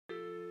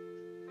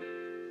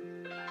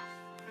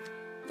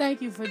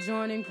Thank you for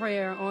joining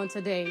prayer on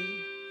today.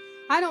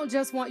 I don't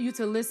just want you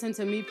to listen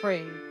to me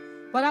pray,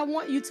 but I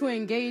want you to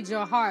engage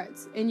your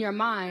hearts and your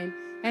mind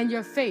and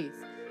your faith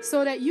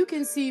so that you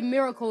can see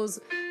miracles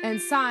and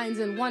signs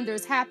and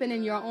wonders happen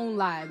in your own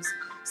lives,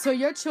 so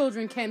your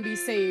children can be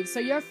saved, so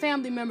your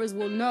family members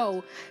will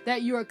know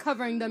that you are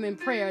covering them in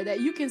prayer, that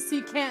you can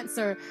see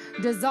cancer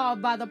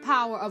dissolved by the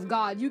power of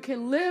God. You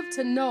can live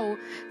to know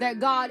that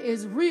God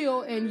is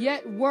real and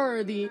yet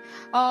worthy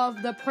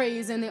of the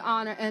praise and the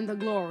honor and the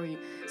glory.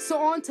 So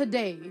on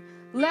today,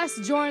 let's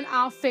join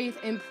our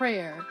faith in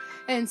prayer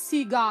and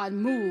see God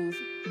move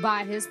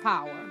by his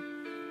power.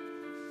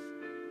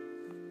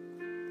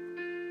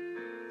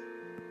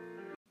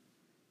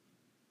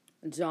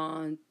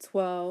 John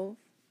 12,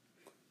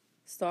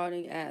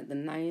 starting at the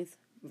 9th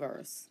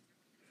verse.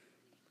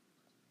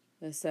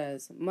 It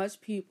says, "Much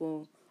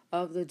people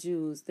of the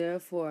Jews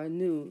therefore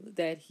knew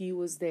that he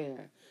was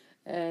there,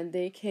 and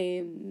they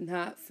came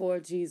not for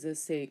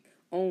Jesus' sake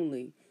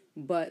only,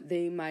 but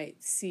they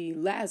might see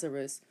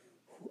Lazarus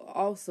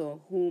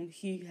also, whom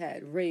he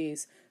had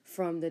raised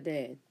from the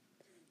dead."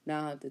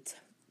 Now the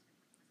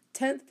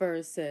 10th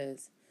verse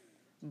says,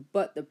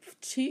 "But the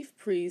chief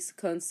priests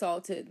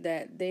consulted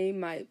that they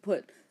might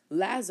put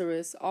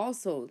Lazarus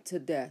also to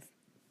death,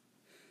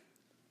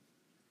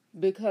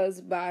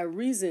 because by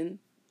reason,"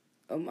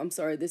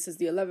 this is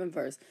the 11th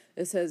verse.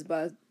 It says,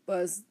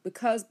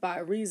 because by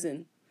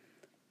reason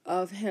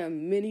of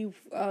him, many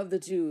of the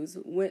Jews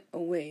went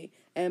away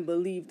and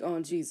believed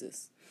on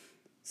Jesus."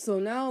 So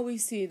now we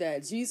see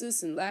that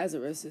Jesus and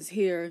Lazarus is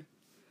here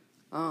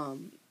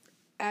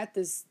at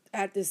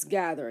this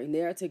gathering.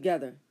 They are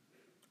together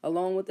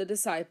along with the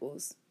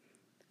disciples.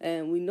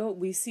 And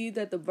we see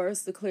that the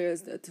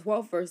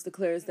 12th verse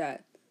declares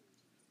that,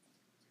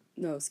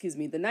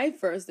 the 9th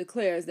verse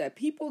declares that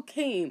people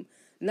came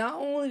not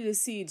only to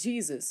see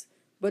Jesus,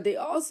 but they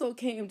also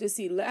came to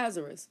see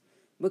Lazarus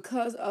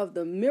because of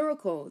the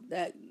miracle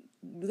that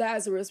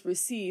Lazarus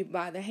received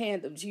by the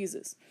hand of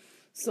Jesus.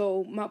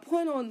 So my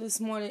point on this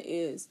morning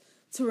is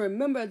to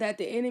remember that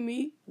the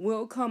enemy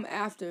will come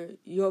after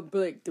your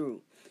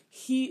breakthrough.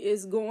 He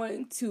is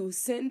going to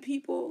send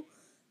people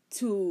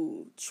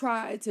to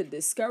try to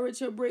discourage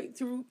your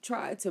breakthrough,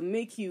 try to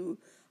make you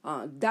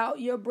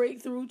doubt your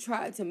breakthrough,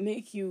 try to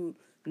make you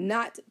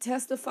not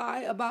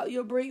testify about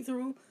your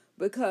breakthrough,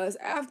 because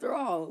after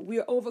all, we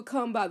are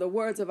overcome by the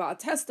words of our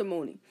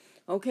testimony.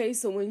 Okay,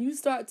 so when you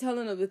start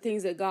telling of the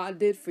things that God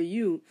did for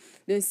you,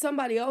 then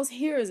somebody else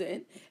hears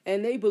it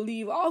and they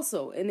believe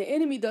also. And the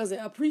enemy doesn't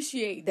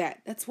appreciate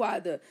that. That's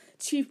why the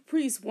chief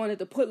priest wanted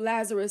to put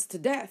Lazarus to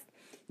death.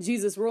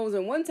 Jesus rose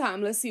in one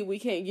time. Let's see if we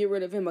can't get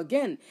rid of him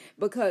again,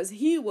 because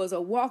he was a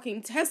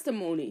walking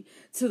testimony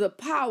to the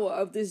power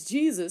of this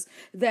Jesus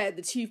that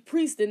the chief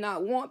priest did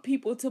not want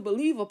people to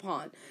believe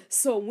upon.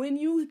 So when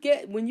you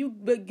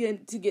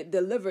begin to get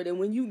delivered, and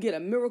when you get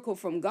a miracle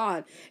from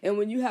God, and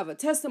when you have a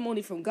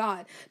testimony from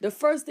God, the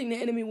first thing the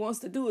enemy wants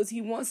to do is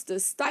he wants to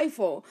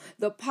stifle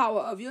the power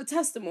of your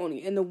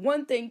testimony. And the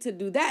one thing to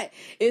do that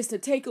is to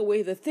take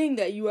away the thing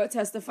that you are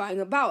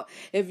testifying about.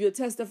 If you're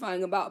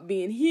testifying about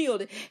being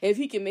healed, if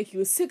he can make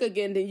you sick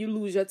again, then you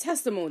lose your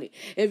testimony.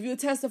 If you're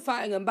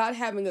testifying about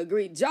having a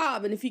great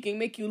job, and if he can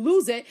make you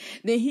lose it,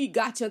 then he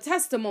got your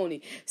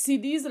testimony. See,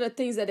 these are the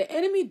things that the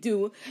enemy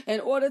do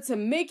in order to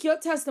make your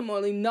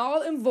testimony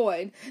null and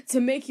void, to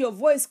make your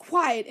voice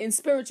quiet in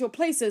spiritual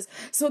places,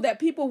 so that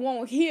people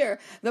won't hear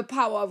the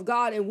power of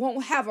God and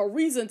won't have a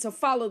reason to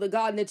follow the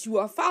God that you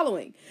are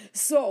following.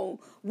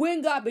 So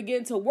when God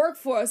begins to work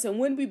for us, and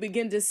when we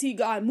begin to see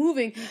God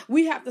moving,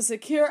 we have to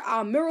secure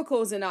our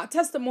miracles and our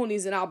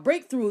testimonies and our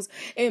breakthroughs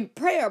in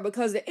prayer,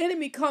 because the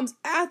enemy comes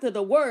after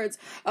the words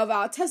of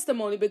our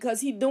testimony,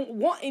 because he don't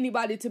want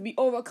anybody to be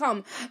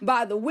overcome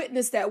by the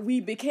witness that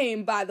we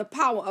became by the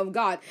power of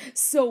God.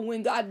 So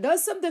when God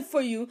does something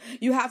for you,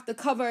 you have to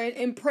cover it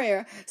in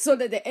prayer so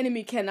that the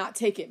enemy cannot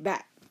take it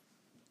back.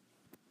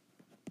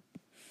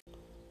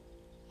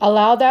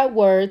 Allow that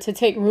word to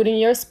take root in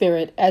your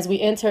spirit as we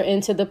enter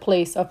into the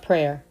place of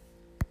prayer.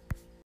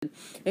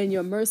 And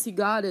your mercy,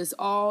 God, is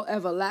all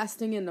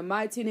everlasting, in the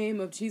mighty name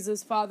of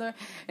Jesus, Father.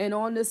 And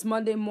on this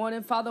Monday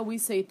morning, Father, we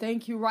say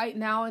thank you right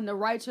now in the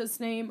righteous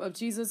name of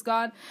Jesus,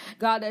 God.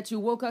 God, that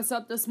you woke us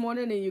up this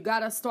morning and you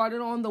got us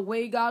started on the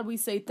way, God. We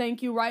say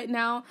thank you right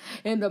now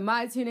in the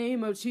mighty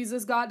name of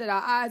Jesus, God, that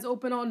our eyes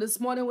open on this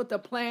morning with the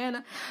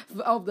plan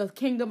of the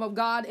kingdom of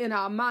God in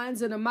our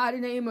minds, in the mighty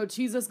name of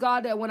Jesus,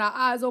 God, that when our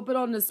eyes open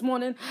on this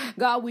morning,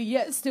 God, we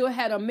yet still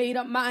had a made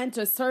up mind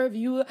to serve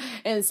you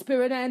in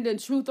spirit and in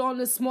truth on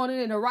this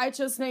morning, in the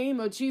righteous name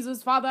of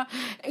Jesus, Father.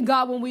 And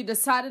God, when we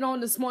decided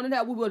on this morning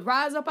that we would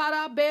rise up out of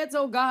our beds,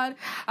 oh God,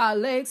 our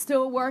legs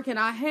still work and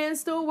our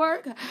hands still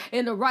work,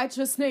 in the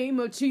righteous name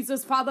of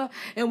Jesus, Father.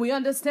 And we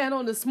understand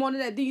on this morning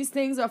that these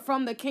things are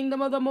from the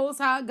kingdom of the Most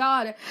High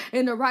God,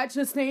 in the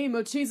righteous name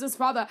of Jesus,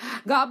 Father.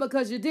 God,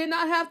 because you did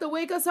not have to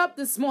wake us up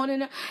this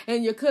morning,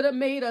 and you could have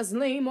made us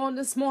lame on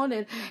this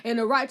morning, in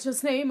the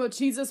righteous name of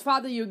Jesus,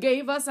 Father. You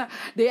gave us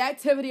the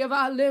activity of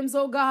our limbs,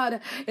 oh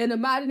God, in the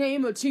mighty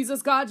name of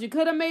Jesus, God. You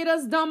could have made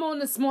us dumb on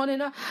this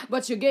morning,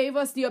 but you gave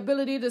us the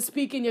ability to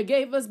speak, and you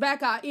gave us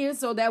back our ears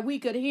so that we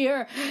could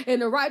hear in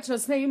the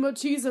righteous name of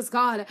Jesus,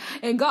 God.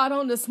 And God,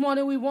 on this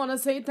morning, we want to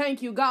say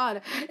thank you,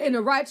 God, in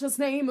the righteous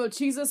name of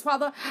Jesus,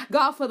 Father,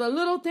 God, for the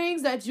little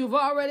things that you've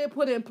already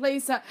put in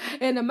place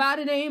in the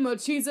mighty name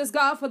of Jesus,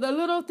 God, for the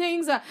little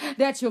things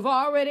that you've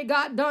already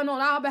got done on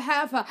our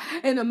behalf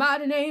in the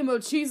mighty name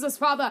of Jesus,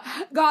 Father,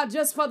 God,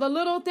 just for the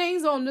little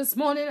things on this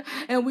morning.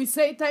 And we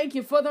say thank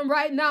you for them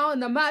right now in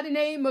the mighty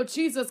name of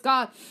Jesus,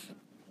 God.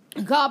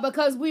 God,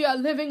 because we are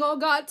living, oh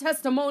God,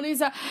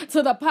 testimonies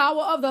to the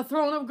power of the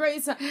throne of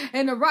grace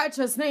in the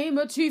righteous name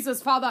of Jesus,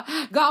 Father.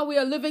 God, we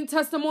are living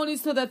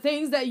testimonies to the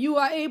things that you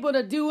are able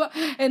to do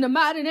in the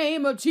mighty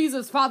name of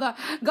Jesus, Father.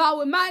 God,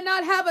 we might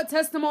not have a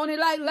testimony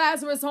like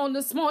Lazarus on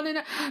this morning,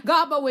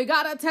 God, but we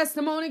got a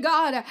testimony,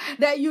 God,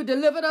 that you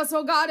delivered us,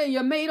 oh God, and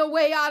you made a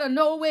way out of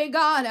no way,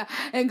 God.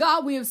 And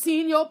God, we have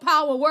seen your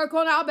power work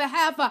on our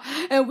behalf,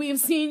 and we have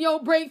seen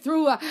your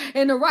breakthrough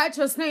in the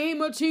righteous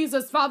name of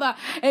Jesus, Father.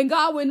 And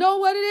God, we know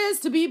what it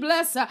is to be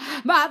blessed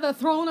by the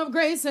throne of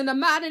grace in the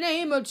mighty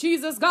name of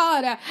Jesus,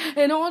 God.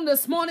 And on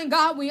this morning,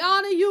 God, we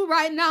honor you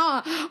right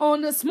now.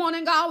 On this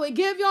morning, God, we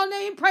give your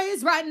name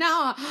praise right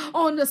now.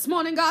 On this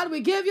morning, God, we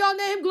give your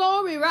name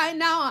glory right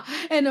now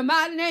in the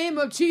mighty name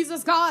of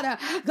Jesus, God.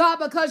 God,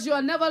 because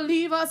you'll never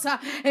leave us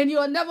and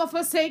you'll never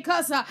forsake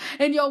us.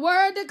 And your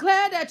word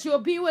declared that you'll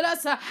be with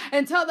us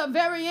until the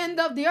very end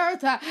of the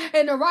earth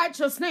in the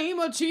righteous name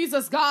of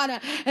Jesus,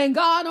 God. And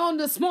God, on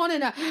this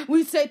morning,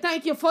 we say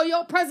thank you for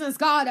your presence,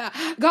 God.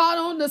 God,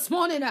 on this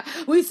morning,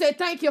 we say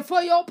thank you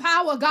for your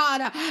power,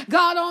 God.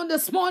 God, on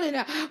this morning,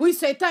 we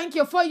say thank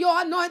you for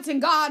your anointing,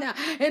 God,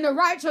 in the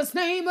righteous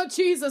name of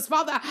Jesus,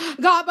 Father.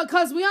 God,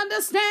 because we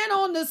understand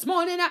on this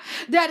morning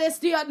that it's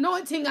the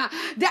anointing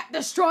that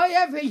destroy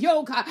every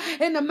yoke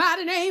in the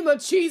mighty name of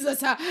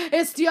Jesus.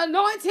 It's the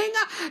anointing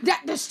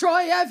that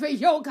destroy every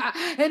yoke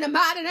in the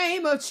mighty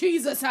name of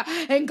Jesus.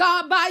 And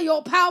God, by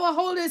your power,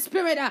 Holy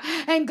Spirit,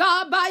 and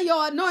God, by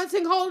your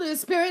anointing, Holy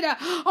Spirit,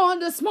 on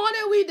this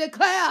morning, we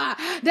declare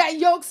that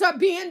yokes are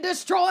being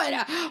destroyed.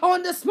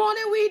 On this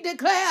morning, we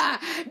declare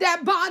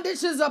that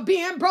bondages are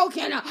being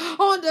broken.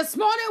 On this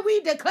morning, we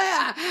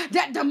declare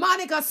that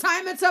demonic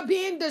assignments are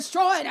being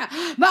destroyed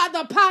by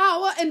the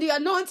power and the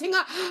anointing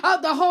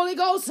of the Holy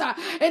Ghost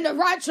in the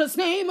righteous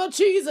name of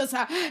Jesus.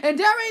 And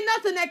there ain't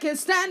nothing that can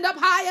stand up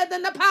higher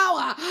than the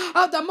power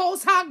of the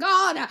Most High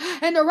God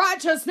in the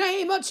righteous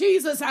name of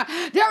Jesus.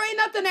 There ain't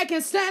nothing that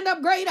can stand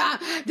up greater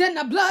than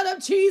the blood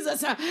of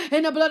Jesus.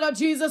 And the blood of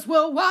Jesus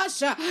will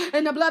wash,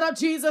 and the blood of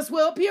Jesus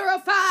will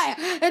purify,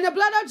 and the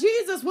blood of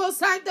Jesus will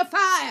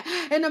sanctify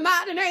in the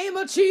mighty name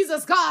of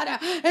Jesus, God.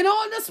 And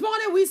on this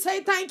morning, we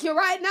say thank you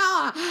right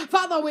now.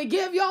 Father, we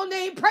give your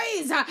name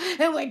praise,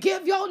 and we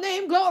give your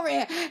name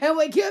glory, and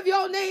we give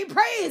your name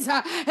praise,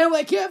 and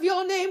we give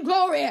your name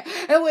glory,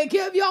 and we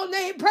give your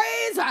name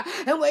praise,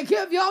 and we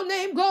give your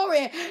name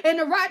glory in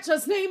the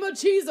righteous name of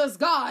Jesus,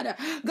 God.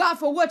 God,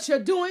 for what you're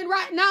doing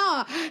right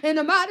now in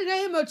the mighty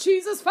name of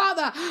Jesus,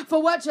 Father,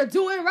 for what you're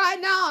doing right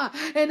now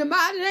in the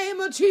mighty name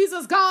of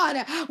Jesus,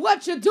 God.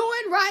 What you're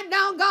doing right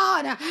now,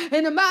 God,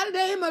 in the mighty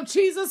name of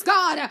Jesus,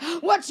 God.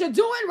 What you're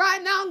doing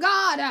right now,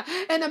 God,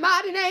 in the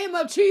mighty name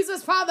of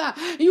Jesus, Father.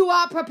 You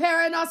are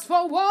preparing us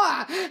for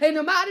war in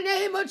the mighty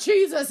name of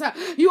Jesus.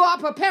 You are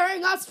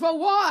preparing us for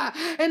war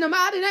in the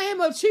mighty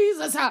name of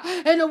Jesus.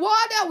 And the war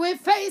that we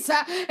face,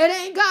 it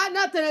ain't got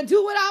nothing to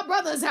do with our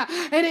brothers.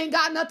 It ain't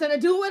got nothing to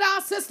do with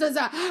our sisters.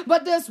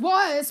 But this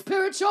war is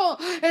spiritual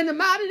in the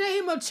mighty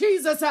name of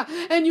Jesus.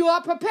 And you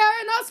are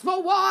preparing us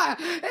for war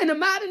in the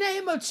mighty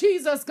name of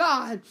Jesus,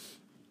 God.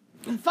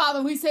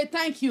 Father, we say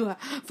thank you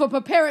for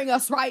preparing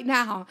us right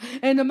now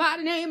in the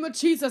mighty name of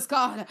Jesus,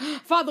 God.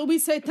 Father, we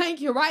say thank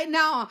you right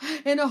now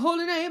in the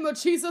holy name of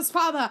Jesus,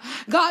 Father.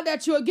 God,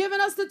 that you are giving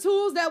us the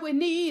tools that we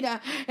need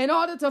in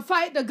order to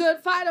fight the good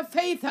fight of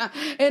faith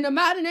in the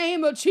mighty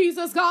name of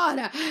Jesus,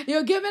 God.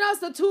 You're giving us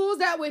the tools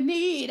that we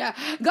need,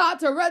 God,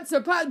 to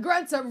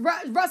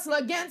wrestle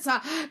against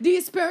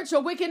these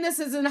spiritual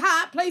wickednesses in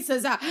high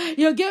places.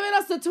 You're giving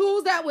us the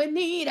tools that we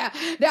need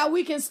that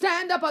we can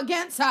stand up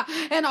against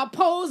and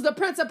oppose the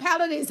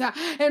principalities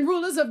and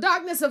rulers of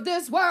darkness of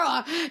this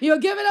world. You're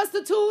giving us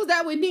the tools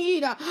that we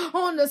need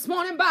on this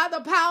morning by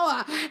the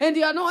power and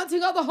the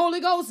anointing of the Holy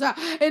Ghost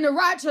in the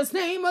righteous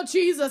name of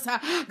Jesus.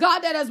 God,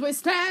 that as we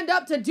stand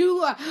up to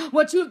do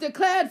what you've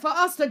declared for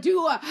us to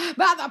do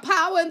by the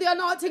power and the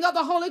anointing of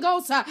the Holy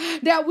Ghost,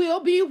 that we'll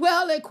be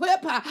well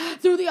equipped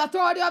through the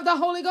authority of the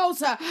Holy Ghost,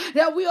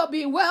 that we'll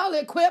be well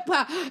equipped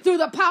through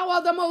the power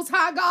of the Most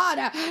High God,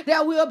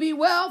 that we'll be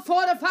well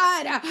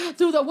fortified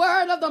through the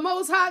word of the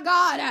Most High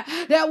God,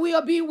 that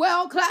we'll be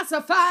well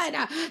classified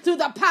through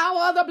the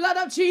power of the blood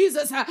of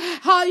Jesus. In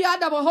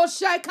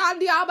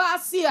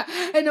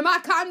the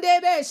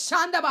Makande be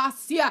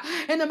Shandabasia,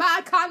 in the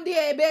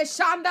Makande be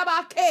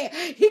Shandabake,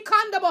 he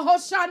Kandaba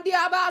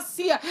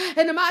Hoshandiabasia,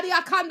 in the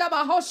Madia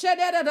Kandaba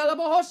Hoshededa, the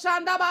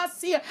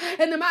Hoshandabasia,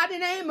 in the mighty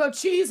name of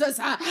Jesus,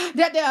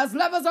 that there's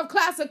levels of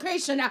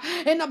classification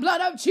in the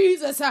blood of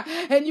Jesus,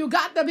 and you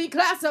got to be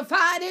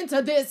classified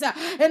into this.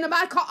 In the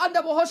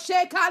Makanda,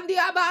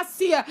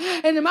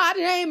 in the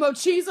mighty name of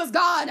Jesus,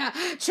 God,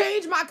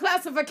 change my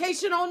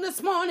classification on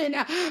this morning.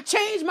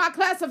 Change my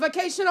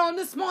classification on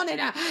this morning.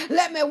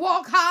 Let me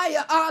walk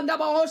higher in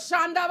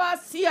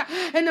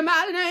the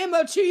mighty name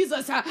of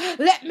Jesus.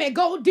 Let me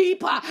go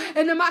deeper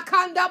in the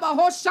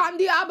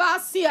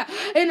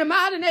in the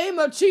mighty name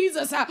of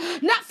Jesus.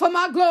 Not for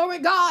my glory,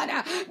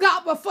 God,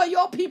 but for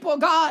your people,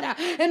 God.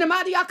 In the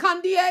mighty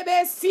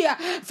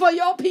for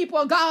your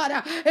people,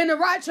 God. In the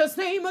righteous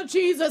name of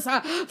Jesus,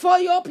 for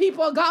your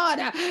people, God.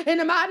 In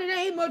the mighty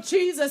name of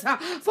Jesus,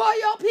 for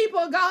your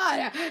people,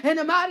 God. In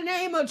the mighty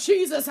name of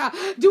Jesus,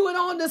 do it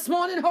on this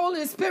morning,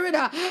 Holy Spirit.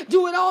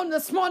 Do it on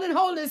this morning,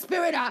 Holy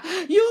Spirit.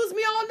 Use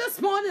me on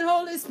this morning,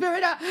 Holy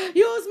Spirit.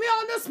 Use me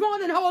on this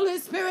morning, Holy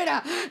Spirit.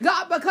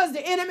 God, because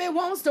the enemy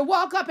wants to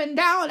walk up and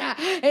down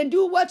and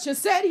do what you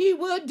said he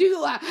would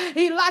do.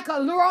 He like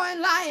a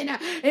roaring lion,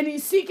 and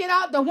he's seeking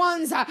out the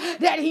ones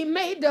that he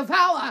may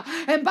devour.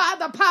 And by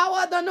the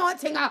power of the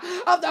anointing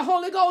of the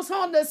Holy Ghost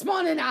on this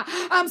morning,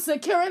 I'm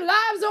securing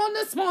lives on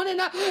this morning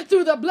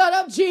through the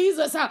blood of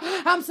Jesus.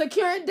 I'm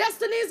securing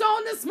destinies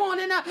on this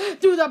morning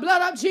through the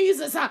blood of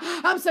Jesus.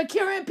 I'm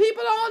securing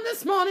people on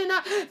this morning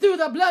through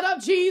the blood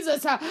of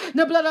Jesus.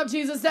 The blood of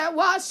Jesus that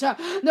washes,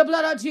 the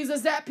blood of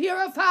Jesus that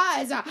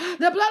purifies,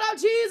 the blood of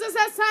Jesus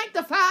that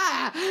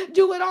sanctifies.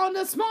 Do it on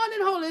this morning,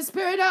 Holy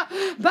Spirit,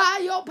 by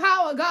your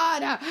power,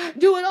 God.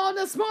 Do it on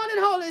this morning,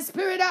 Holy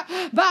Spirit,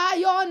 by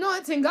your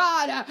anointing,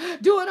 God.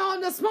 Do it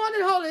on this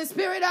morning, Holy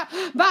Spirit,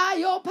 by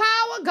your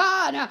power,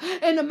 God.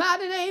 In the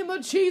mighty name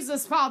of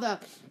Jesus, Father.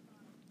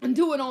 And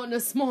do it on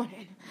this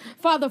morning.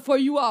 Father, for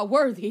you are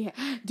worthy.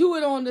 Do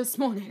it on this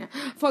morning.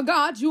 For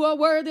God, you are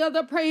worthy of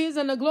the praise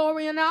and the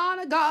glory and the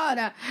honor,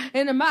 God.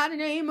 In the mighty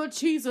name of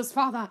Jesus,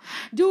 Father.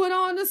 Do it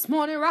on this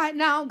morning right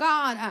now,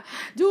 God.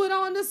 Do it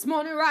on this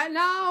morning right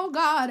now,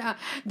 God.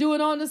 Do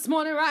it on this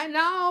morning right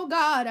now,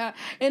 God.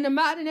 In the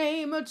mighty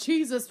name of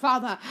Jesus,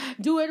 Father.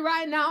 Do it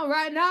right now,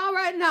 right now,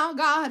 right now,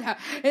 God.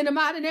 In the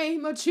mighty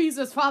name of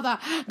Jesus, Father.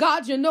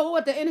 God, you know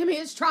what the enemy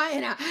is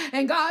trying.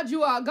 And God,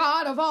 you are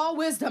God of all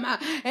wisdom.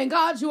 And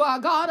God, you are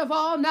God of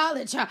all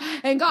knowledge.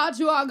 And God,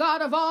 you are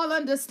God of all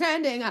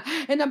understanding.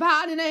 In the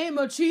mighty name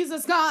of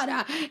Jesus,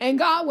 God. And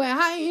God, where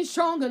I ain't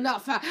strong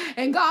enough.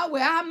 And God,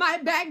 where I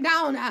might back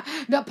down.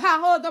 The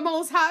power of the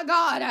Most High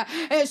God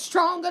is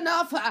strong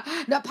enough.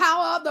 The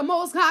power of the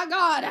Most High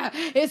God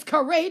is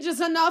courageous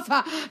enough.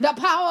 The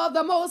power of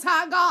the Most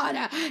High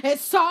God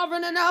is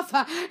sovereign enough.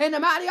 In the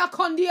mighty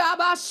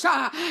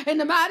in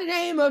the mighty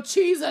name of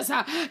Jesus,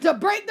 to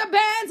break the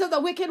bands of the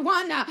wicked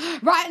one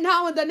right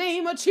now in the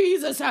name of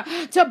Jesus,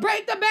 to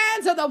break the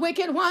bands of the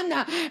wicked one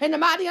in the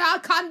mighty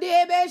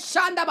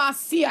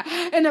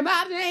in the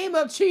mighty name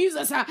of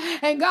Jesus.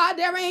 And God,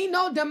 there ain't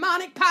no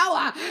demonic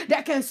power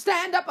that can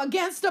stand up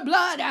against the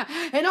blood.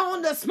 And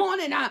on this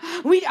morning,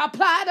 we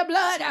apply the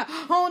blood.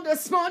 On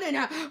this morning,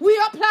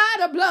 we apply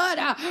the blood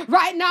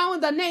right now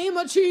in the name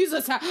of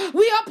Jesus.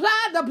 We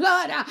apply the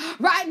blood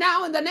right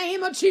now in the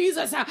name of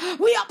Jesus.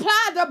 We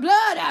apply the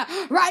blood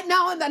right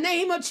now in the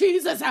name of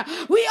Jesus.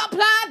 We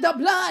apply the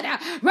blood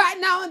right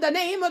now in the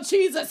name of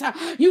Jesus.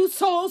 You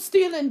soul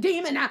stealing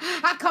demon,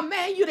 I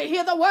command you to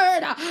hear the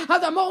word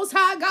of the Most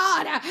High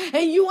God.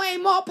 And you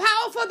ain't more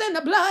powerful than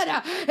the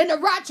blood in the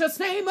righteous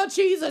name of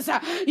Jesus.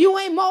 You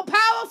ain't more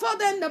powerful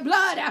than the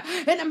blood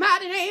in the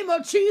mighty name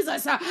of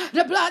Jesus.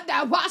 The blood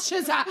that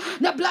washes,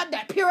 the blood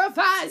that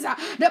purifies,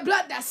 the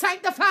blood that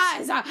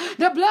sanctifies,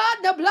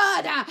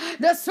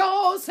 the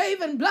soul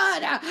saving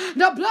blood,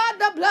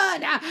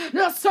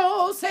 the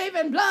soul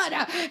saving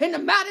blood in the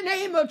mighty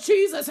name of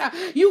Jesus.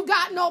 You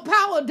got no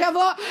power,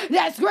 devil,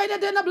 that's greater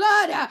than the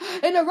blood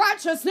in the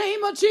righteous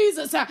name of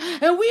Jesus.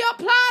 And we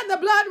apply the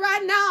blood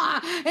right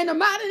now in the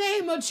mighty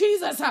name of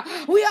Jesus.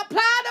 We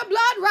apply the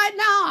blood right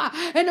now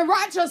in the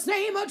righteous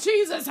name of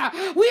Jesus.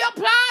 We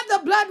apply the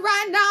blood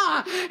right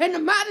now in the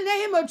mighty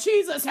name of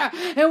Jesus.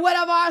 And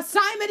whatever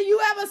assignment you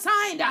have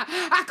assigned,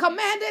 I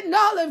command it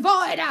null and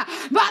void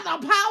by the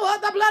power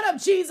of the blood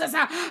of Jesus.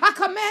 I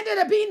command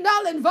it to be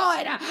null and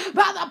void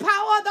by the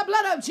power of the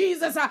blood of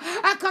Jesus.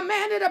 I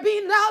command it to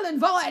be null and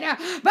void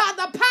by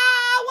the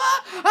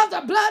power of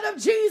the blood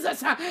of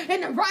Jesus.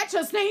 In the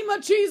righteous name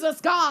of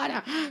Jesus,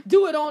 God,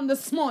 do it on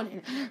this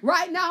morning.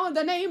 Right now in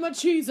the name of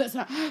Jesus.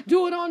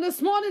 Do it on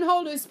this morning,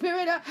 Holy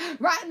Spirit.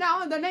 Right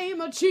now in the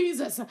name of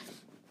Jesus.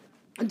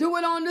 Do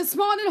it on this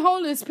morning,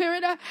 Holy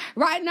Spirit.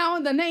 Right now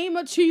in the name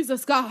of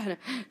Jesus, God.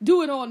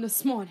 Do it on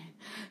this morning.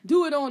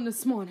 Do it on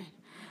this morning.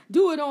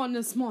 Do it on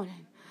this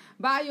morning.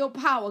 By your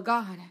power,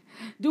 God.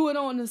 Do it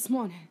on this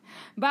morning.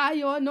 By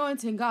your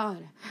anointing,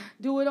 God.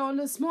 Do it on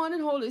this morning,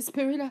 Holy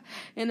Spirit,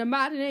 in the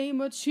mighty name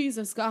of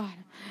Jesus, God.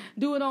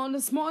 Do it on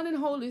this morning,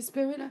 Holy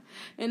Spirit,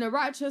 in the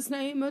righteous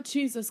name of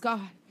Jesus,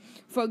 God.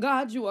 For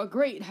God, you are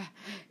great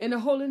in the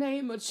holy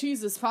name of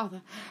Jesus,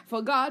 Father.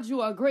 For God,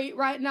 you are great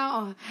right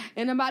now.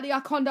 In the mighty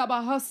Akonda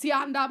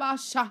Bahasianda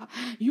Basha.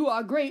 You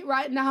are great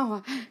right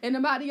now. In the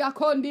mighty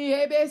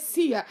Akondi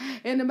Ebesia.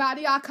 In the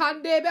mighty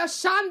Akande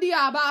Beshandi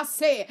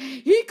Abase.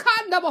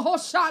 Hikanda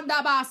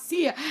Bahoshanda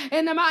Basia.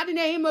 In the mighty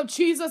name of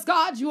Jesus,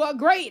 God, you are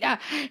great.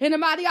 In the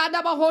mighty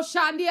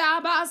Adabahoshandi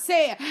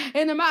Abase.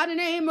 In the mighty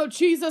name of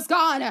Jesus,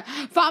 God.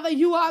 Father,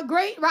 you are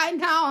great right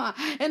now.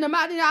 In the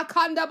mighty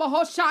Akanda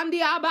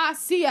Bahoshandi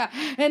Abase.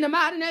 In the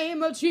mighty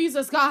name of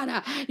Jesus,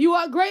 God. You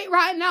are great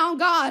right now,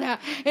 God.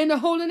 In the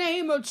holy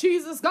name of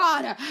Jesus,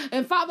 God.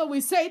 And Father,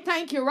 we say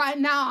thank you right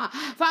now.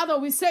 Father,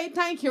 we say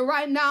thank you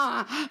right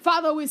now.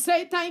 Father, we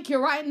say thank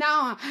you right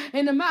now.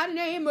 In the mighty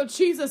name of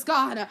Jesus,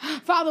 God.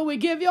 Father, we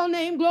give your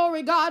name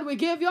glory, God. We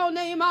give your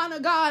name honor,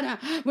 God.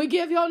 We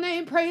give your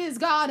name praise,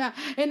 God.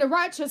 In the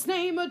righteous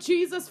name of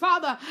Jesus,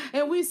 Father.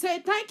 And we say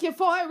thank you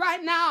for it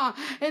right now.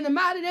 In the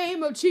mighty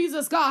name of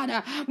Jesus,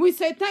 God. We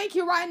say thank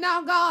you right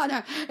now,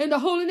 God. In the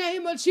holy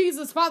name of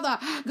Jesus, Father.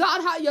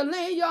 God, how you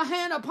lay your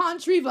hand upon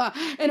Treva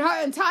and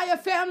her entire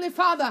family,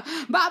 Father,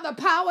 by the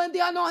power and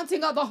the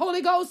anointing of the Holy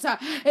Ghost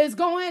is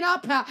going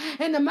up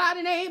in the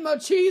mighty name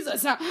of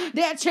Jesus.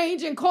 They're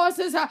changing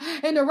courses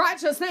in the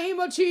righteous name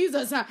of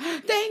Jesus.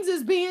 Things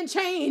is being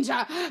changed.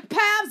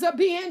 Paths are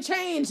being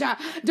changed.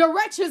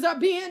 Directions are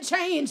being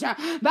changed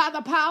by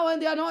the power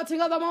and the anointing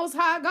of the Most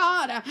High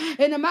God.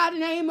 In the mighty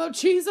name of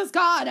Jesus,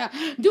 God.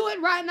 Do it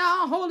right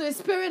now, Holy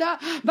Spirit,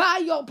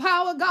 by your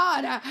power,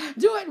 God.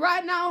 Do it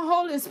right now,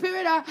 Holy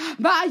Spirit,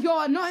 by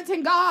your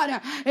anointing,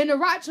 God, in the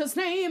righteous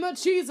name of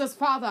Jesus,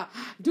 Father.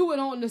 Do it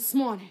on this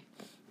morning.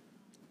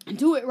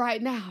 Do it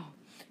right now,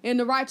 in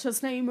the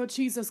righteous name of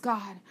Jesus,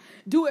 God.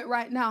 Do it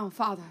right now,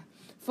 Father.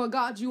 For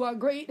God, you are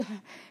great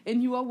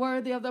and you are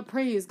worthy of the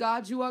praise.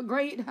 God, you are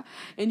great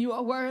and you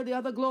are worthy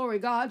of the glory.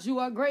 God, you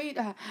are great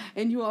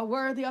and you are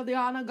worthy of the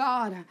honor,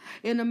 God,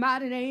 in the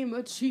mighty name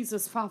of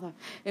Jesus, Father.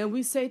 And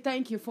we say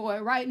thank you for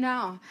it right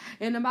now.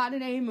 In the mighty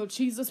name of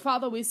Jesus,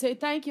 Father, we say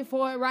thank you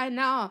for it right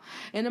now.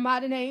 In the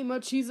mighty name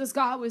of Jesus,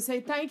 God, we say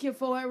thank you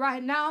for it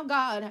right now,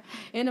 God.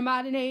 In the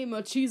mighty name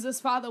of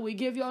Jesus, Father, we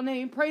give your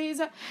name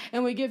praise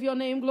and we give your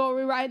name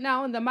glory right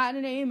now in the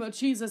mighty name of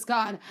Jesus,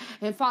 God.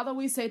 And Father,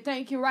 we say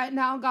thank you right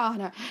now,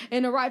 God,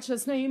 in the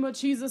righteous name of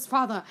Jesus,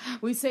 Father.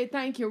 We say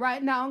thank you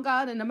right now,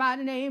 God, in the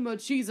mighty name of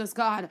Jesus,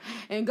 God.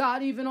 And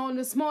God, even on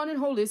this morning,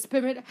 Holy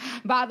Spirit,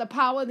 by the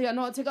power and the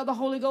anointing of the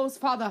Holy Ghost,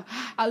 Father,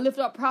 I lift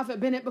up Prophet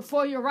Bennett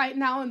before you right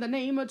now in the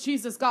name of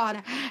Jesus,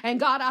 God. And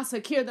God, I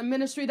secure the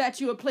ministry that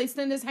you have placed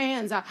in his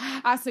hands.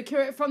 I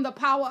secure it from the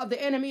power of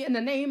the enemy in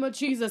the name of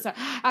Jesus.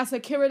 I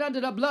secure it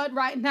under the blood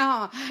right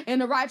now in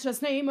the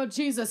righteous name of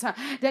Jesus, that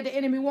the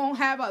enemy won't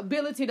have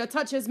ability to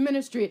touch his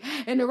ministry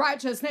in the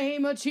righteous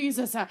name of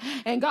Jesus.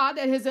 And God,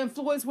 that his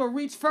influence will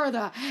reach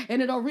further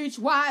and it'll reach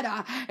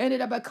wider and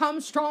it'll become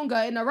stronger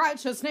in the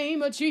righteous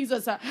name of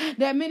Jesus.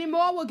 That many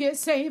more will get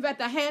saved at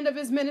the hand of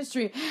his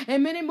ministry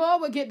and many more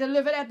will get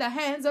delivered at the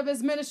hands of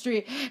his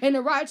ministry in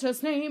the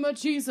righteous name of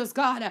Jesus,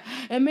 God.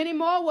 And many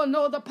more will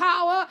know the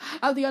power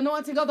of the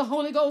anointing of the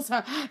Holy Ghost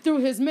through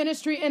his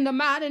ministry in the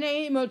mighty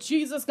name of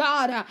Jesus,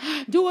 God.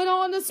 Do it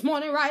on this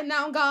morning right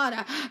now,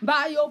 God,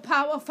 by your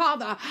power,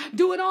 Father.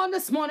 Do it on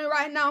this morning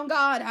right now,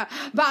 God,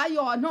 by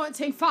your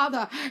anointing, Father.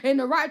 In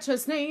the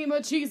righteous name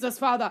of Jesus,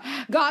 Father.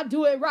 God,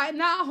 do it right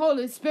now,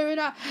 Holy Spirit,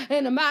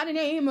 in the mighty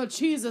name of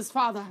Jesus,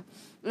 Father.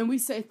 And we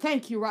say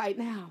thank you right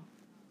now.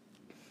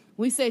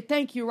 We say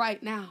thank you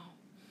right now.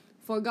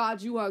 For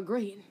God, you are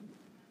great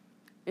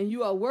and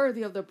you are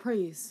worthy of the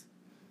praise.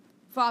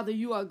 Father,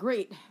 you are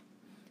great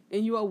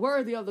and you are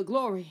worthy of the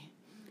glory.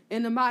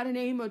 In the mighty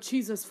name of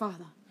Jesus,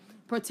 Father.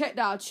 Protect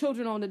our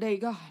children on the day,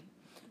 God.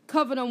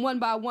 Cover them one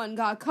by one,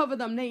 God. Cover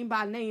them name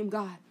by name,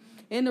 God.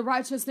 In the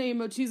righteous name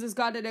of Jesus,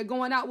 God, that they're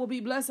going out will be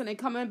blessed and they're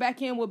coming back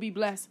in will be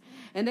blessed.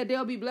 And that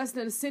they'll be blessed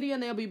in the city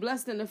and they'll be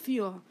blessed in the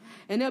field.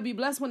 And they'll be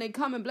blessed when they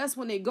come and blessed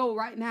when they go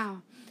right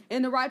now.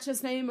 In the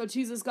righteous name of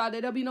Jesus, God,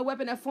 that there'll be no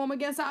weapon that form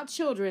against our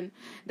children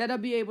that'll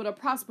be able to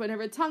prosper. And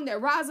every tongue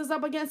that rises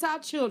up against our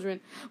children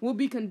will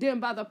be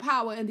condemned by the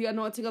power and the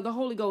anointing of the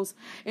Holy Ghost.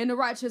 In the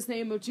righteous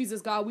name of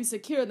Jesus, God, we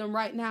secure them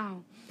right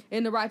now.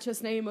 In the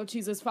righteous name of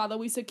Jesus, Father,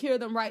 we secure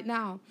them right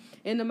now.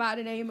 In the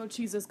mighty name of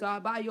Jesus,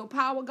 God, by your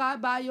power,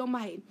 God, by your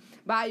might,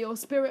 by your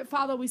spirit,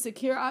 Father, we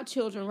secure our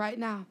children right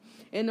now.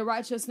 In the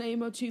righteous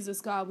name of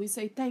Jesus, God, we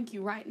say thank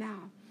you right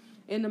now.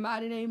 In the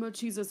mighty name of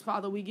Jesus,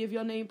 Father, we give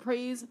your name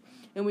praise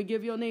and we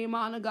give your name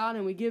honor, God,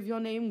 and we give your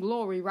name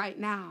glory right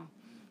now.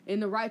 In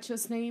the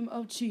righteous name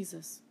of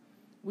Jesus,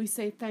 we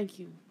say thank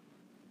you.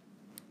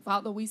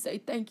 Father, we say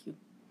thank you.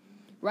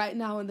 Right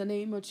now, in the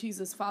name of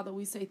Jesus, Father,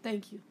 we say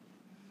thank you.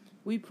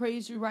 We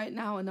praise you right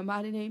now in the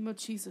mighty name of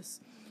Jesus.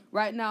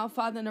 Right now,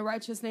 Father, in the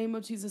righteous name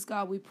of Jesus,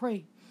 God, we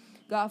pray.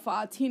 God, for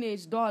our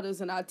teenage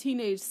daughters and our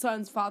teenage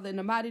sons, Father, in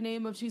the mighty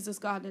name of Jesus,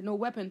 God, that no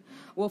weapon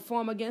will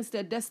form against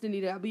their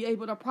destiny, that they'll be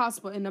able to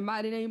prosper in the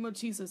mighty name of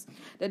Jesus,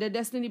 that their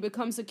destiny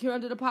becomes secure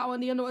under the power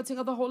and the anointing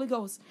of the Holy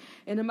Ghost.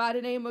 In the mighty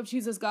name of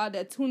Jesus, God,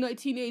 that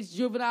teenage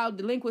juvenile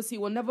delinquency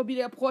will never be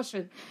their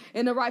portion.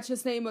 In the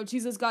righteous name of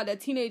Jesus, God, that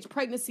teenage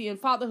pregnancy and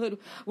fatherhood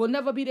will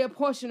never be their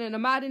portion. In the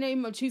mighty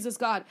name of Jesus,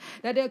 God,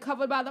 that they're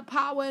covered by the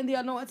power and the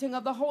anointing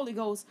of the Holy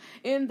Ghost.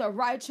 In the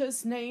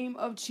righteous name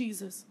of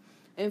Jesus.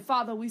 And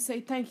Father, we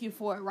say thank you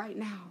for it right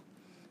now.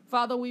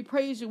 Father, we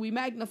praise you. We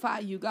magnify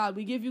you, God.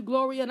 We give you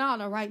glory and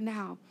honor right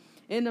now.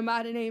 In the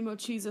mighty name of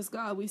Jesus,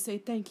 God, we say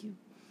thank you.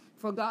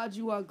 For God,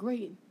 you are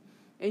great.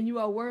 And you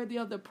are worthy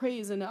of the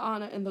praise and the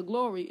honor and the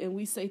glory. And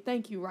we say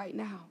thank you right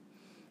now.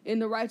 In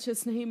the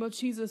righteous name of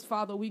Jesus,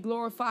 Father, we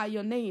glorify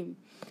your name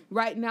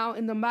right now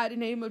in the mighty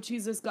name of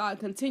Jesus, God.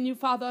 Continue,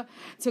 Father,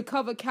 to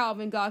cover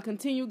Calvin, God.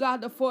 Continue,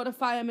 God, to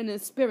fortify him in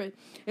his spirit.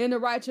 In the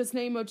righteous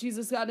name of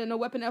Jesus, God, and no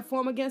weapon that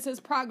form against his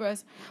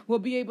progress will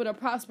be able to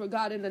prosper,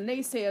 God. And the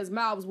naysayers'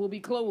 mouths will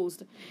be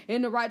closed.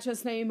 In the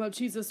righteous name of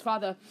Jesus,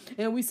 Father.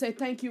 And we say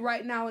thank you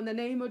right now in the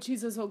name of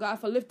Jesus, oh God,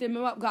 for lifting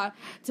him up, God,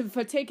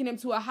 for taking him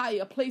to a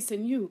higher place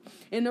in you.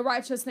 In the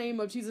righteous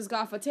name of Jesus,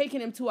 God, for taking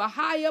him to a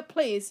higher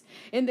place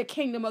in the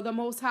kingdom of the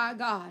Most High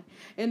God.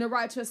 In the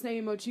righteous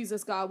name of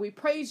Jesus, God, we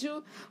praise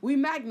you, we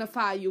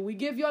magnify you, we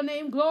give your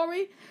name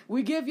glory,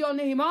 we give your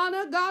name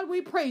honor, God.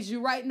 We praise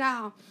you right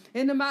now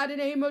in the mighty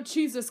name of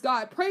Jesus,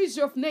 God. Praise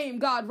your name,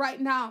 God, right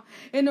now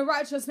in the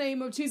righteous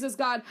name of Jesus,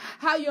 God.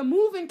 How you're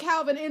moving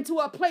Calvin into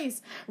a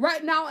place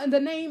right now in the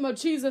name of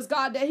Jesus,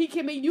 God, that he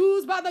can be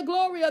used by the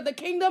glory of the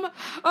kingdom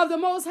of the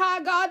Most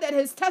High God, that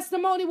his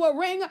testimony will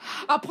ring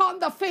upon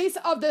the face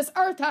of this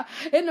earth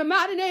in the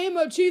mighty name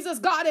of Jesus,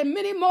 God, and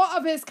many more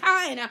of his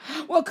kind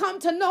will come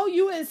to know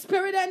you in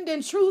spirit and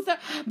in truth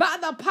by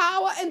the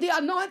power and the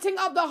anointing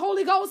of the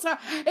Holy Ghost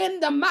in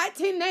the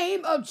mighty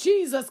name of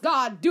Jesus,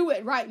 God. Do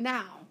it right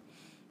now.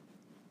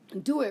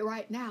 Do it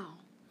right now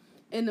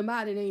in the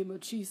mighty name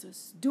of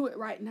Jesus. Do it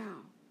right now.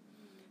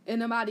 In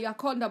the mighty do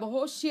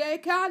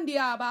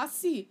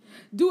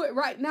it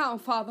right now,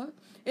 Father.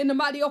 In the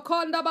mighty in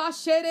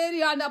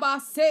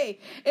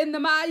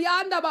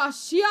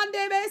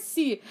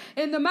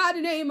the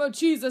mighty name of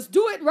Jesus.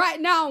 Do it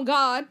right now,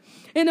 God.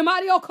 In the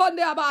mighty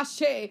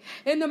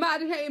in the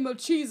mighty name of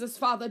Jesus,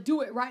 Father.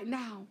 Do it right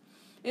now.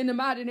 In the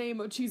mighty name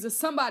of Jesus.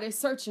 Somebody's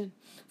searching.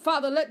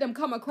 Father, let them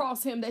come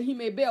across him that he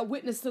may bear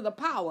witness to the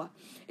power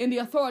and the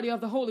authority of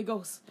the Holy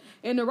Ghost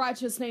in the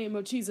righteous name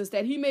of Jesus,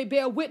 that he may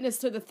bear witness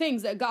to the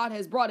things that God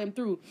has brought him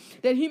through,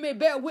 that he may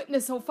bear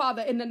witness, oh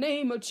Father, in the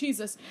name of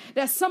Jesus,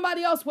 that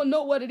somebody else will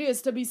know what it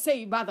is to be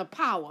saved by the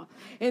power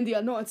and the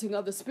anointing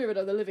of the Spirit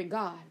of the living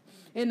God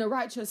in the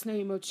righteous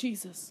name of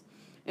Jesus.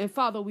 And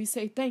Father, we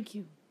say thank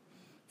you.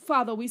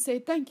 Father, we say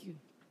thank you.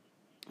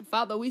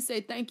 Father, we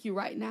say thank you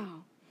right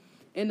now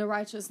in the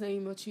righteous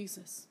name of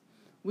Jesus.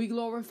 We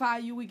glorify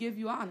you. We give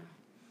you honor.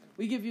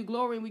 We give you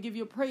glory and we give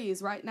you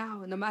praise right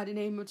now in the mighty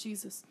name of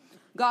Jesus.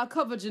 God,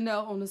 cover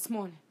Janelle on this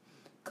morning.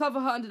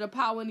 Cover her under the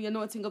power and the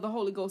anointing of the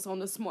Holy Ghost on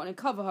this morning.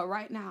 Cover her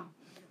right now.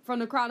 From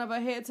the crown of her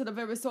head to the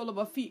very sole of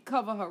her feet.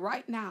 Cover her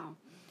right now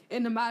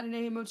in the mighty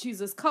name of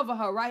Jesus. Cover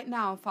her right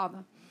now,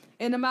 Father.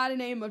 In the mighty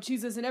name of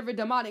Jesus, and every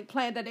demonic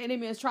plan that the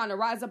enemy is trying to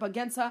rise up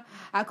against her,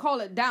 I call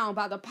it down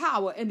by the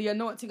power and the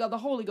anointing of the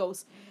Holy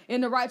Ghost.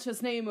 In the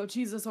righteous name of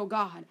Jesus, oh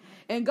God.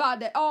 And God,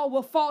 that all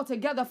will fall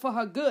together for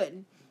her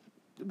good.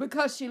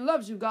 Because she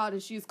loves you, God,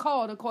 and she is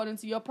called according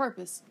to your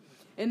purpose.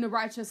 In the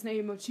righteous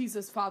name of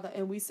Jesus, Father.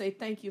 And we say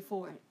thank you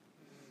for it.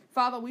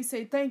 Father, we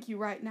say thank you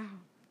right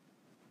now.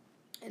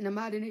 In the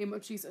mighty name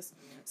of Jesus.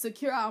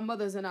 Secure our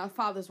mothers and our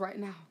fathers right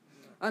now.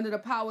 Under the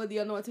power of the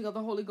anointing of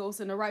the Holy Ghost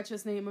in the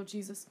righteous name of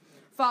Jesus.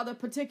 Father,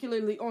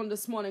 particularly on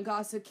this morning,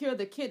 God, secure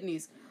the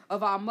kidneys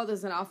of our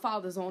mothers and our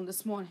fathers on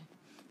this morning.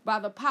 By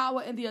the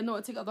power and the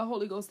anointing of the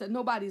Holy Ghost, that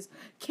nobody's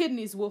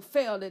kidneys will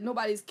fail, that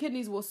nobody's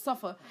kidneys will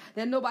suffer,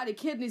 that nobody's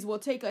kidneys will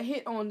take a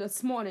hit on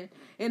this morning.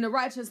 In the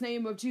righteous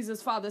name of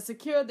Jesus, Father,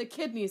 secure the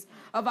kidneys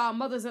of our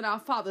mothers and our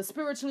fathers,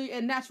 spiritually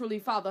and naturally,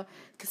 Father.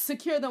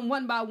 Secure them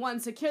one by one,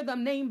 secure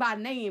them name by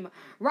name.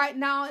 Right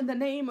now, in the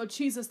name of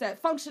Jesus,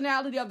 that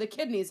functionality of the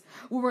kidneys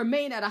will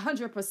remain at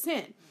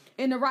 100%.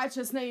 In the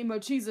righteous name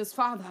of Jesus,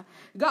 Father.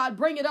 God,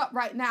 bring it up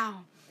right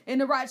now. In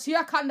the right,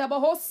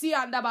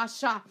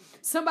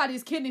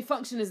 somebody's kidney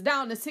function is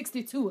down to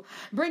 62.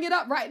 Bring it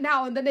up right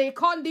now in the name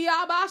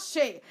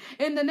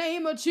in the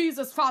name of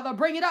Jesus, Father.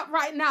 Bring it up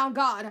right now,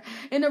 God.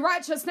 In the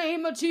righteous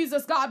name of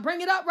Jesus, God.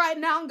 Bring it up right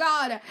now,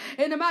 God.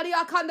 In the mighty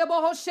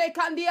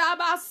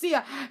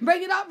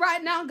bring it up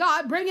right now,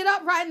 God. Bring it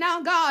up right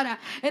now, God.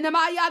 In the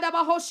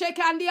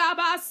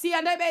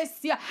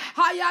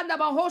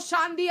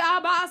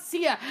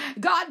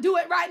God, do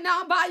it right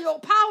now by your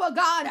power,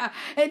 God,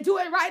 and do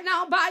it right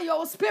now by by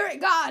your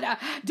spirit, God.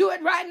 Do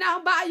it right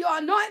now by your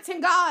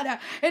anointing, God,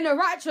 in the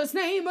righteous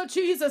name of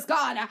Jesus,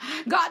 God.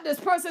 God, this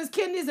person's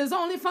kidneys is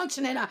only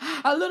functioning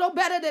a little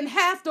better than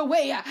half the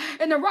way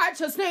in the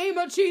righteous name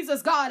of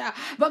Jesus, God.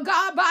 But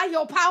God, by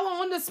your power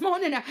on this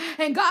morning,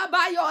 and God,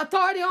 by your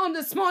authority on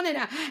this morning,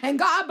 and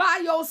God,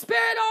 by your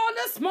spirit on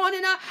this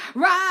morning,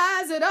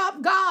 rise it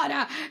up,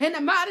 God, in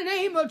the mighty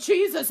name of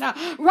Jesus.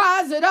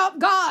 Rise it up,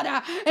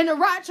 God, in the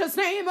righteous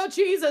name of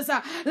Jesus.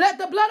 Let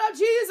the blood of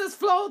Jesus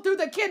flow through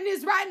the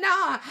kidneys right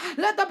now.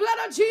 Let the blood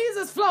of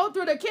Jesus flow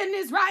through the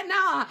kidneys right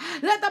now.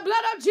 Let the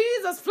blood of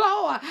Jesus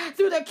flow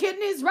through the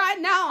kidneys right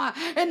now.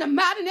 In the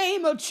mighty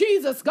name of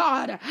Jesus,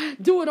 God.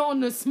 Do it on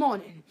this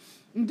morning.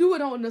 Do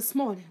it on this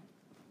morning.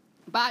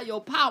 By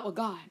your power,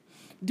 God.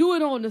 Do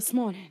it on this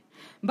morning.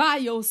 By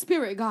your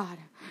spirit, God.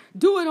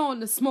 Do it on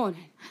this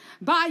morning.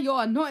 By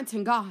your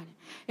anointing, God.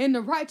 In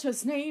the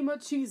righteous name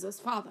of Jesus,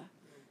 Father.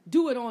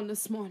 Do it on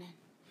this morning.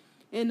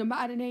 In the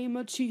mighty name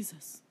of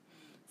Jesus.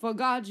 For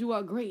God, you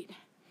are great.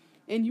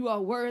 And you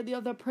are worthy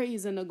of the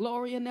praise and the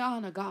glory and the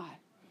honor, God.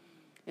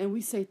 And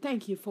we say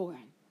thank you for it.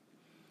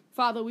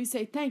 Father, we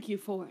say thank you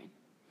for it.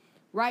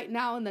 Right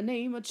now, in the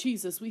name of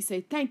Jesus, we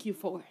say thank you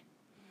for it.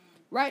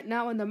 Right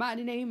now, in the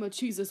mighty name of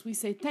Jesus, we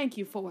say thank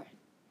you for it.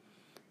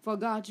 For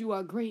God, you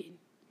are great.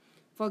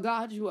 For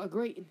God, you are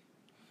great.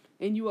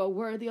 And you are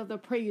worthy of the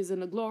praise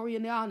and the glory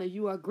and the honor.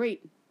 You are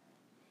great.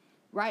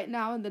 Right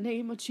now, in the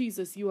name of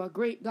Jesus, you are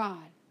great,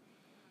 God.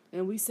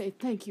 And we say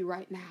thank you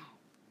right now.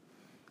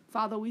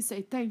 Father, we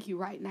say thank you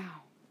right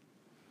now.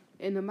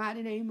 In the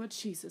mighty name of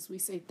Jesus, we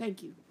say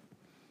thank you.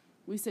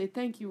 We say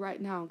thank you right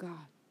now,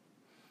 God.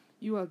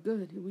 You are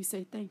good, and we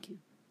say thank you.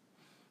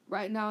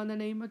 Right now, in the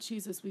name of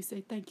Jesus, we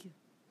say thank you.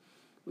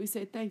 We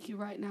say thank you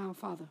right now,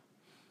 Father,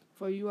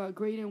 for you are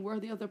great and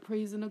worthy of the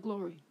praise and the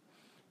glory.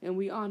 And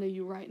we honor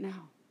you right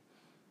now.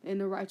 In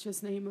the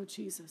righteous name of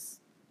Jesus,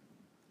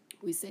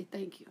 we say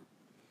thank you.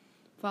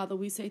 Father,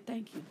 we say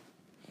thank you.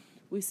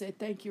 We say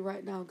thank you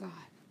right now, God,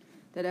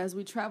 that as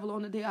we travel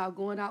on the day, our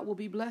going out will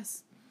be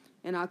blessed,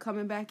 and our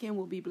coming back in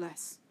will be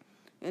blessed.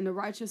 In the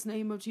righteous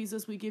name of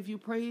Jesus, we give you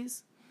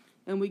praise,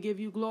 and we give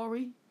you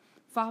glory,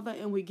 Father,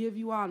 and we give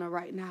you honor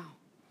right now.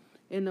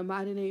 In the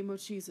mighty name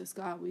of Jesus,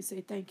 God, we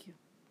say thank you.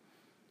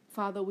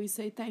 Father, we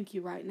say thank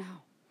you right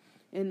now.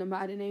 In the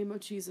mighty name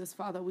of Jesus,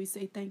 Father, we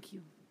say thank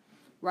you.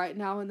 Right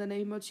now, in the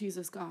name of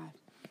Jesus, God,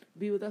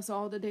 be with us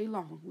all the day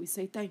long. We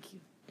say thank you.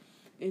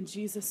 In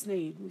Jesus'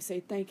 name, we say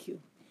thank you.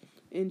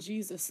 In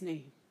Jesus'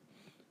 name.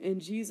 In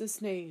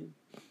Jesus' name,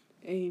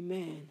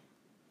 amen.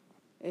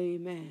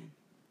 Amen.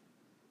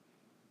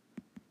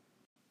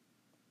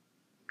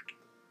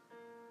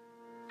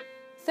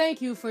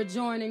 Thank you for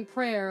joining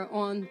prayer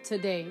on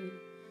today.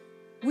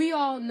 We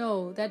all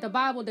know that the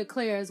Bible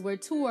declares where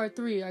 2 or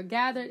 3 are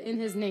gathered in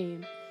his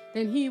name,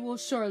 then he will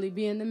surely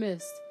be in the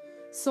midst.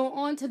 So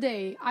on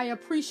today, I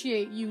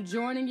appreciate you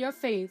joining your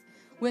faith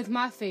with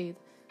my faith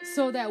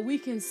so that we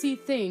can see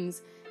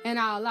things in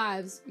our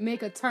lives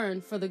make a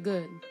turn for the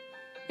good.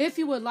 If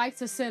you would like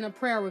to send a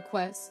prayer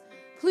request,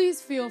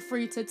 please feel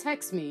free to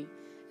text me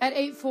at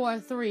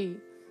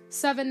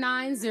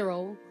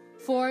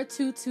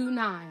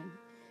 843-790-4229.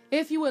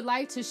 If you would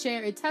like to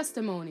share a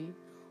testimony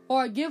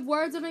or give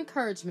words of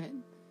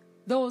encouragement,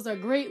 those are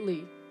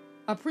greatly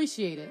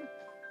appreciated.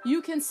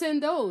 You can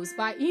send those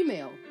by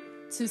email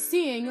to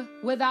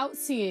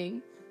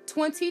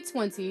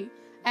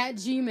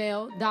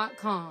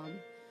seeingwithoutseeing2020@gmail.com.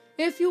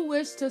 If you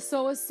wish to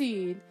sow a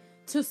seed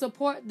to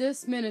support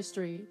this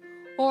ministry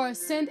or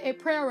send a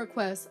prayer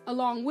request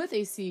along with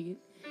a seed,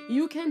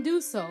 you can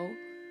do so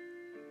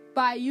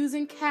by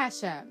using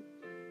Cash App.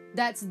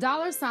 That's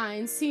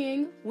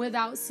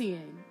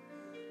 $seeingwithoutseeing.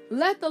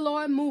 Let the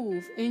Lord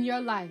move in your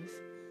life.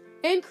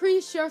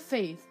 Increase your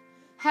faith.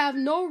 Have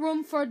no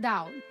room for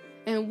doubt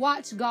and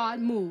watch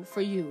God move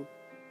for you.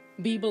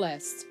 Be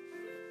blessed.